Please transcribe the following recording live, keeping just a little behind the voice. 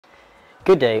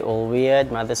Good day all, we're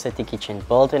at Mother City Kitchen,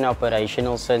 built and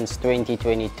operational since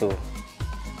 2022.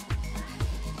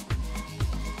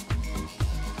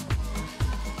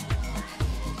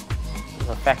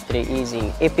 The factory is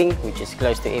in Epping, which is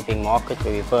close to Epping Market,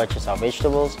 where we purchase our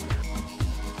vegetables.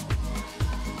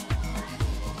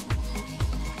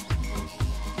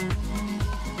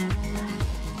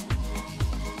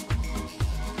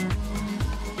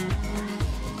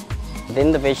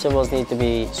 Then the vegetables need to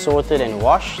be sorted and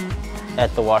washed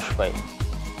at the wash bay.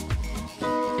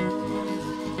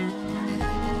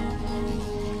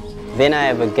 Then I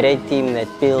have a great team that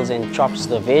peels and chops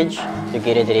the veg to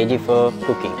get it ready for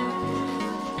cooking.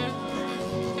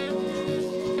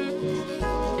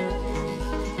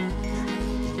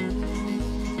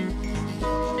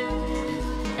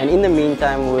 And in the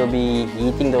meantime, we'll be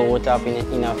heating the water up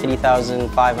in our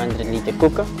 3,500 litre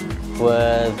cooker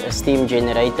with a steam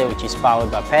generator which is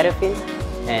powered by paraffin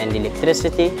and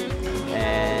electricity,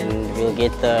 and we'll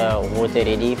get the water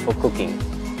ready for cooking.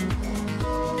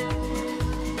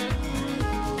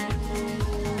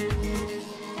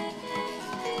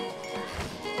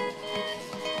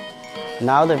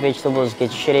 Now the vegetables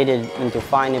get shredded into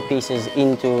finer pieces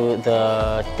into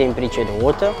the temperatured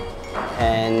water,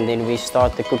 and then we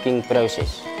start the cooking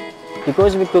process.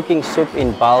 Because we're cooking soup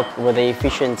in bulk with the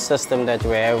efficient system that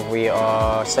we have, we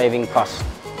are saving costs.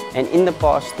 And in the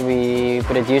past, we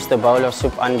produced a bowl of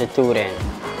soup under 2 rand.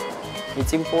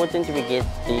 It's important we get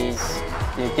these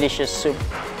nutritious soup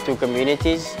to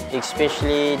communities,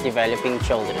 especially developing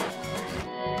children.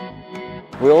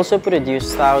 We also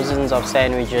produce thousands of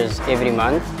sandwiches every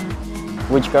month,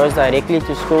 which goes directly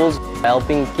to schools,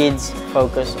 helping kids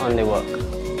focus on their work.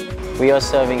 We are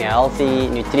serving a healthy,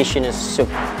 nutritious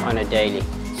soup on a daily.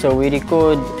 So we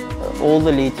record all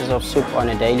the liters of soup on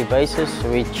a daily basis,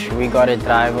 which we got a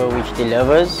driver which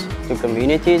delivers to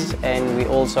communities, and we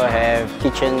also have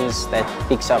kitchens that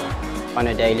picks up on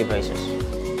a daily basis.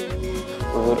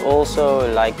 We would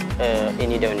also like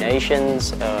any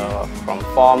donations from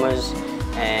farmers,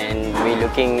 and we're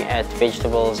looking at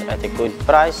vegetables at a good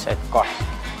price, at cost.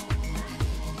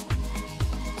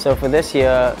 So for this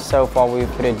year, so far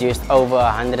we've produced over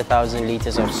 100,000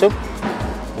 liters of soup,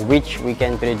 which we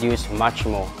can produce much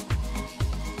more.